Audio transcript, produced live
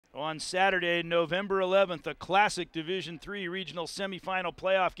on Saturday, November 11th, a classic Division III regional semifinal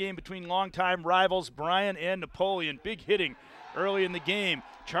playoff game between longtime rivals Bryan and Napoleon. Big hitting early in the game.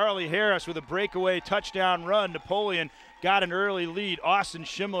 Charlie Harris with a breakaway touchdown run. Napoleon got an early lead. Austin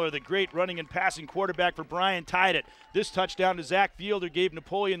Schimler, the great running and passing quarterback for Bryan, tied it. This touchdown to Zach Fielder gave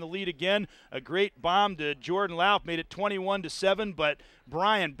Napoleon the lead again. A great bomb to Jordan Lauf made it 21-7, but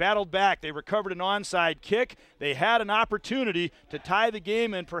Bryan battled back. They recovered an onside kick. They had an opportunity to tie the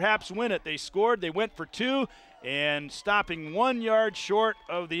game and perhaps win it. They scored. They went for two, and stopping 1 yard short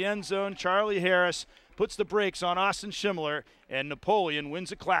of the end zone, Charlie Harris puts the brakes on Austin Schimler, and Napoleon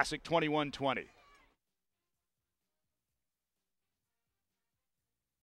wins a classic 21-20.